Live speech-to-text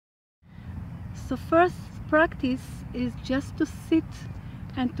So first practice is just to sit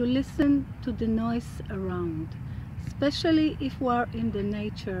and to listen to the noise around. Especially if we are in the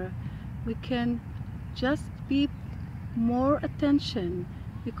nature, we can just be more attention,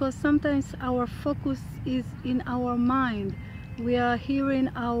 because sometimes our focus is in our mind. We are hearing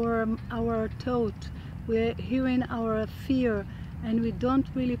our thought, we're hearing our fear, and we don't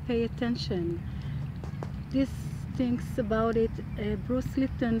really pay attention. These things about it, Bruce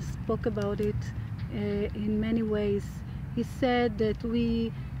Lipton spoke about it in many ways. He said that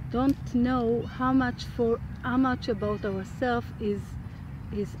we don't know how much about ourselves is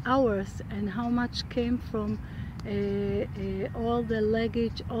ours, and how much came from all the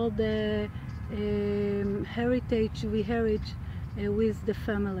luggage, all the heritage we heritage with the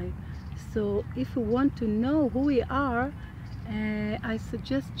family. So if we want to know who we are, I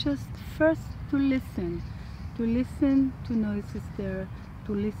suggest just first to listen to noises there,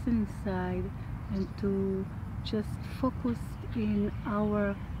 to listen inside, and to just focus in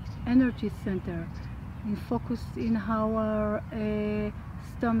our energy center, and focus in our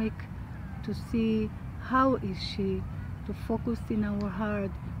stomach, to see how is she, to focus in our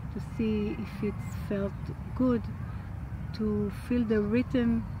heart, to see if it's felt good, to feel the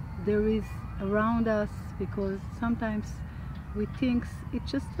rhythm there is around us, because sometimes we think it's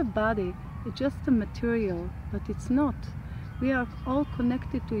just a body, it's just a material, but it's not. We are all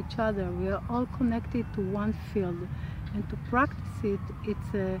connected to each other, we are all connected to one field, and to practice it,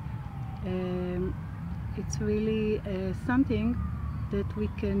 it's really something that we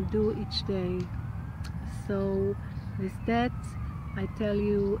can do each day. So with that, I tell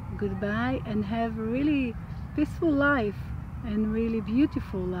you goodbye, and have a really peaceful life and really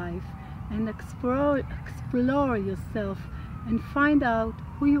beautiful life, and explore yourself and find out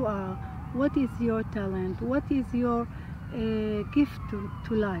who you are, what is your talent, what is your gift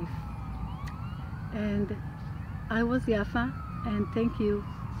to life. And I was Yafa, and thank you.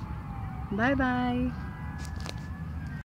 Bye bye.